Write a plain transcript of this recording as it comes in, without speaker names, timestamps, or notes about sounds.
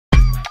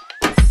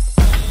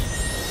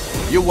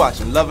You're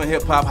watching Love and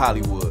Hip Hop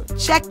Hollywood.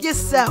 Check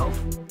yourself.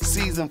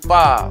 Season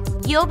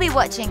 5. You'll be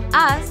watching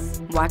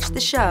us watch the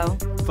show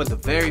For the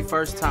very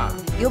first time.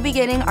 You'll be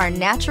getting our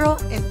natural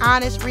And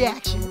honest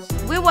reactions.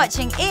 We're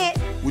watching it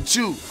With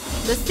you.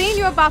 The scene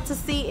you're about to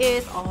see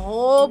is a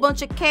whole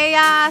bunch of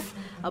chaos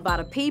about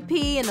a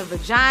pee-pee and a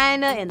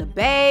vagina and a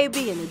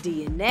baby and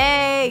the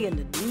DNA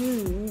and the...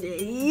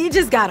 You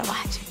just gotta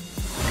watch it.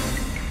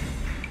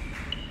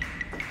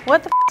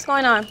 What the f***'s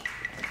going on?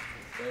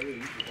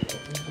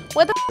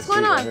 What the f***'s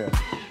going on?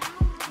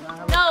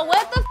 No,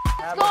 what the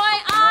f***'s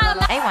going on?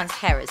 A1's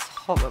hair is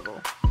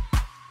horrible.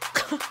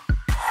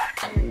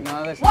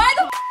 Why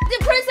the f***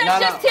 did Princess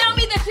just tell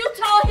me that you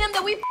told him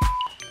that we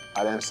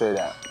I didn't say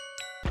that.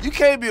 You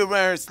can't be around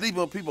here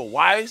sleeping with people's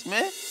wives,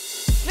 man.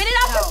 spit it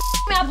out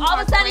your mouth? All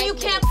of a sudden you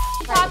can't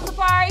talk,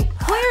 Safaree?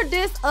 Clear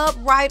this up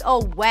right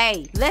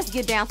away. Let's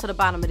get down to the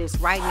bottom of this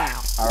right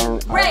now.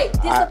 Ray,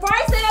 did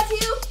Safaree say that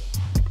to you?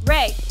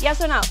 Ray,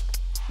 yes or no?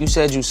 You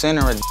said you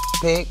sent her a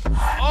pic.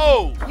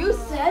 Oh! You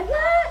said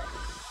that?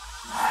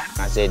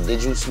 I said,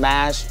 did you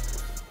smash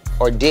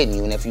or didn't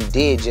you? And if you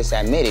did, just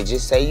admit it.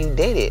 Just say you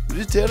did it.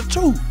 Just tell the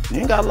truth. You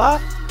ain't gotta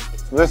lie.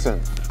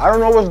 Listen, I don't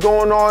know what's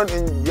going on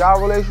in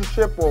y'all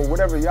relationship or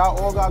whatever y'all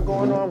all got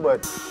going on,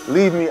 but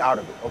leave me out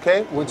of it,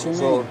 okay? What you mean?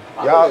 So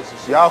y'all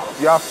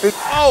fix.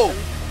 Oh!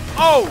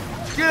 Oh!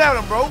 Get at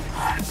him, bro.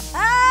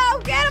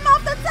 Oh, get him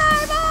off the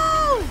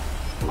table!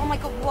 Oh my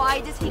God,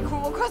 why does he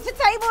crawl across the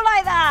table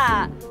like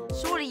that?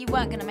 Surely you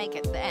weren't gonna make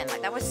it to the end.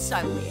 Like, that was so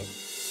weird.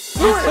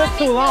 You took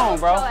too long,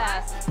 bro.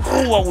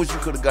 Oh, I wish you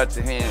could have got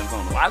your hands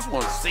on him. I just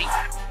want to see.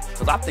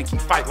 Because I think he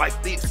fight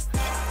like this.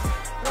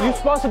 You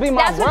supposed to be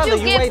my That's brother. what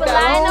you get wait for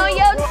that lying long? on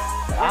your...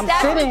 I'm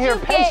That's sitting what here you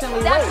get.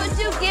 patiently That's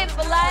waiting. what you get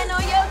for lying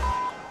on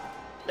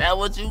your... That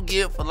what you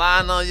get for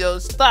lying on your...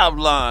 Stop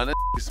lying. That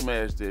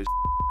smash this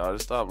y'all.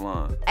 Just stop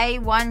lying.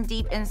 A1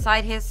 deep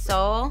inside his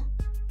soul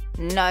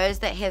knows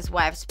that his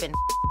wife's been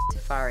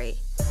Safaree.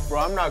 Bro,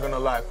 I'm not gonna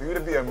lie. For you to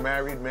be a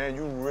married man,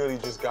 you really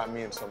just got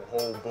me in some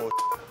whole bullshit.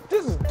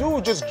 This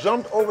dude just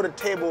jumped over the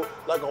table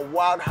like a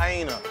wild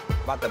hyena.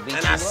 About to beat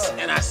And you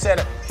I up.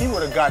 said he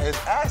would have got his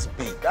ass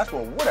beat. That's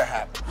what would have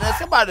happened. Man,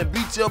 somebody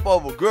beat you up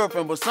over a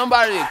girlfriend, but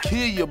somebody will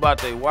kill you about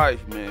their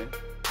wife, man.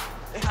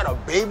 They had a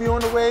baby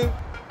on the way.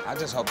 I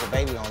just hope the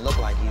baby don't look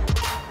like you.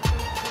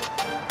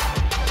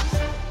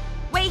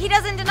 Wait, he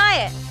doesn't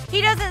deny it.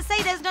 He doesn't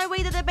say there's no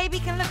way that the baby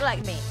can look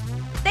like me.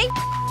 They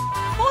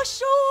for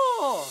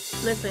sure.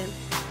 Listen,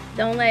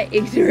 don't let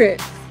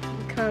ignorance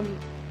come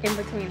in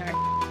between our...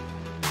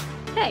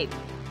 Hey,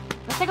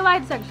 let's take a lie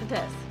detector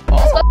test.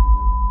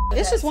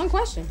 It's just one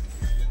question.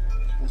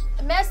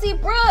 Messy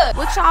Brooke.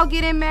 What y'all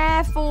getting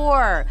mad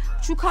for?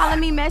 What you calling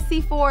me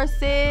messy for,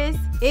 sis?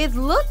 It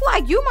look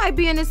like you might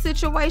be in this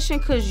situation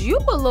because you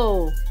a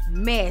little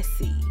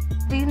messy.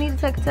 Do you need to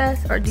take a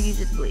test or do you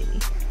just believe me?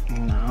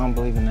 No, I don't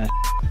believe in that.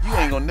 You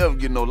ain't gonna never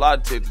get no lie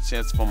detector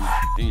chance from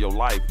in your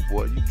life,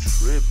 boy. You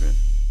tripping.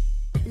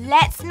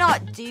 Let's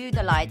not do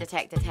the lie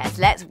detector test.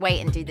 Let's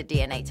wait and do the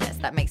DNA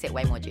test. That makes it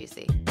way more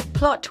juicy.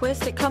 Plot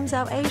twist, it comes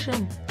out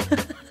Asian.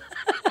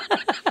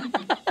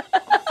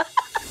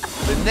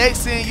 The next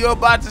scene you're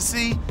about to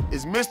see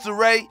is Mr.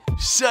 Ray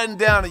shutting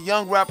down a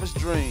young rapper's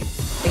dream.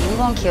 But you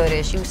won't kill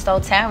this. You so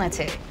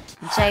talented.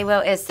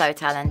 JayWill is so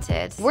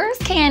talented. Where's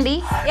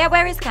Kandie? Yeah,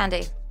 where is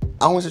Kandie?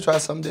 I want to try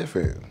something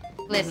different.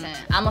 Listen,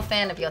 I'm a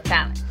fan of your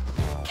talent.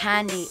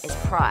 Kandie is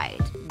pride.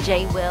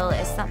 JayWill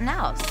is something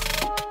else.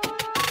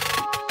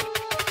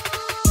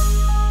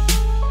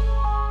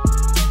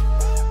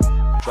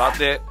 Drop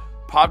that,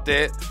 pop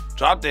that,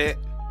 drop that.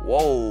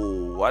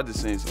 Whoa, I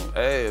just seen some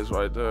ass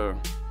right there.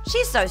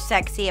 She's so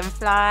sexy and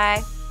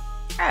fly.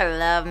 I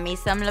love me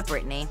some La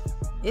Britney.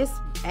 It's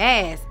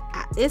ass.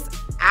 It's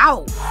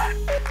out.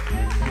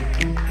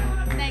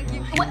 Thank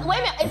you. Wait a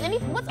minute,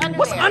 is what's under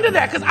What's there? under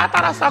that? Because I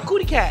thought I saw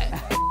Cootie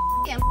Cat.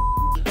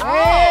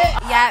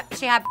 Yeah,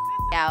 she had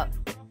out.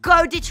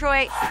 Go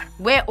Detroit.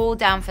 We're all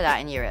down for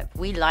that in Europe.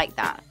 We like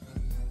that.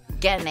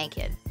 Get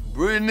naked.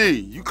 Brittany,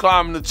 you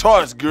climbing the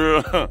charts,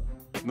 girl.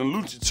 The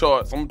Lucha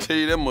charts, I'm gonna tell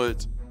you that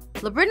much.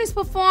 La Britney's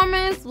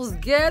performance was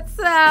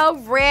ghetto,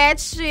 red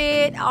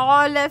shit,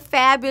 all the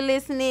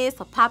fabulousness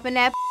of popping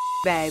that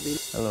baby.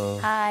 Hello.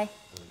 Hi.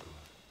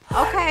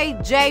 Okay,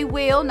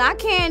 JayWill, not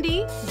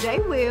Kandie.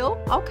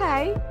 JayWill,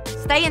 okay.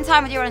 Stay in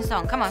time with your own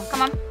song. Come on,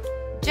 come on.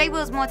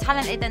 JayWill's more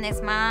talented than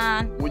this,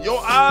 man. When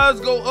your eyes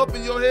go up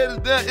and your head is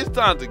down, it's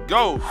time to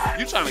go.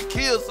 You trying to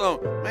kill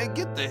something. Man,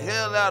 get the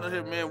hell out of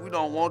here, man. We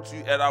don't want you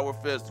at our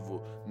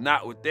festival.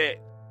 Not with that.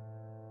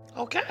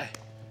 Okay.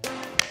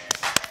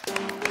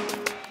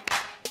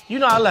 You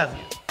know I love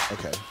you.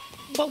 Okay.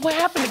 But what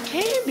happened to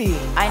Kandie?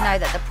 I know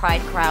that the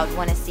Pride crowd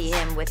want to see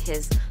him with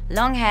his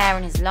long hair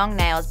and his long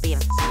nails being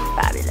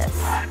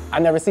fabulous. I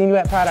never seen you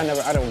at Pride.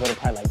 I don't go to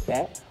Pride like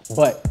that.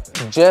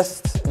 But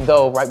just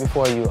though, right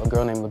before you, a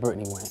girl named La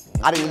Britney went.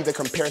 I didn't need the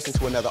comparison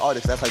to another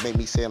artist. That's like made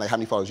me saying like how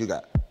many followers you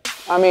got.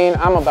 I mean,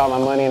 I'm about my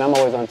money and I'm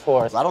always on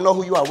tour. I don't know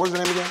who you are. What's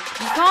your name again?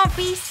 You can't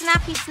be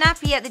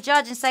snappy at the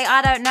judge and say,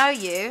 I don't know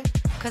you.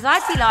 Because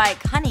I'd be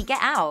like, honey, get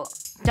out.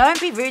 Don't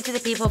be rude to the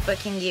people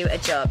booking you a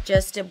job.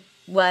 Just a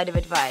word of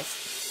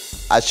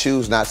advice. I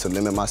choose not to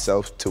limit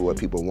myself to what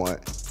people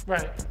want.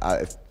 Right.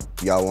 If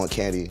y'all want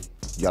Kandie,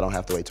 y'all don't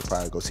have to wait till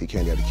Pride to go see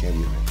Kandie at the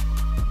Kandie event.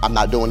 I'm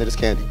not doing it as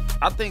Kandie.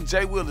 I think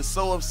JayWill is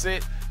so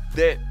upset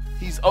that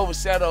he's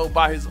overshadowed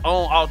by his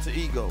own alter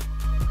ego.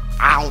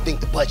 I don't think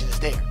the budget is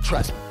there,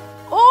 trust me.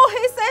 Oh,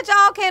 he said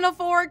y'all can't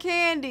afford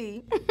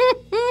Kandie.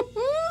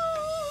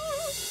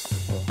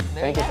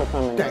 Thank you for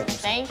coming.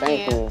 Thank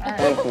you.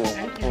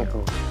 Thank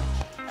you.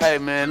 Hey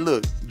man,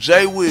 look,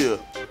 JayWill,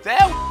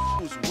 that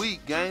was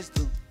weak,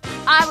 gangster.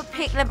 I would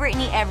pick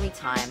LaBrittany every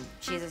time.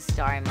 She's a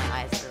star in my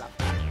eyes. I love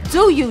her.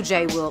 Do you,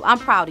 JayWill? I'm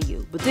proud of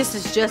you. But this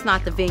is just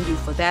not the venue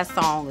for that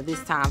song at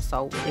this time,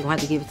 so they're gonna have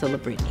to give it to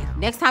LaBrittany.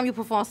 Next time you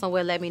perform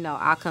somewhere, let me know.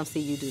 I'll come see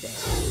you do that.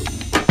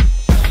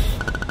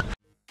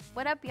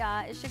 What up,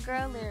 y'all? It's your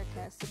girl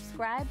Lyrica.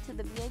 Subscribe to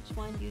the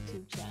VH1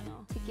 YouTube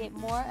channel to get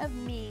more of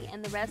me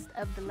and the rest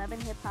of the Love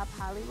and Hip Hop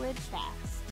Hollywood fast.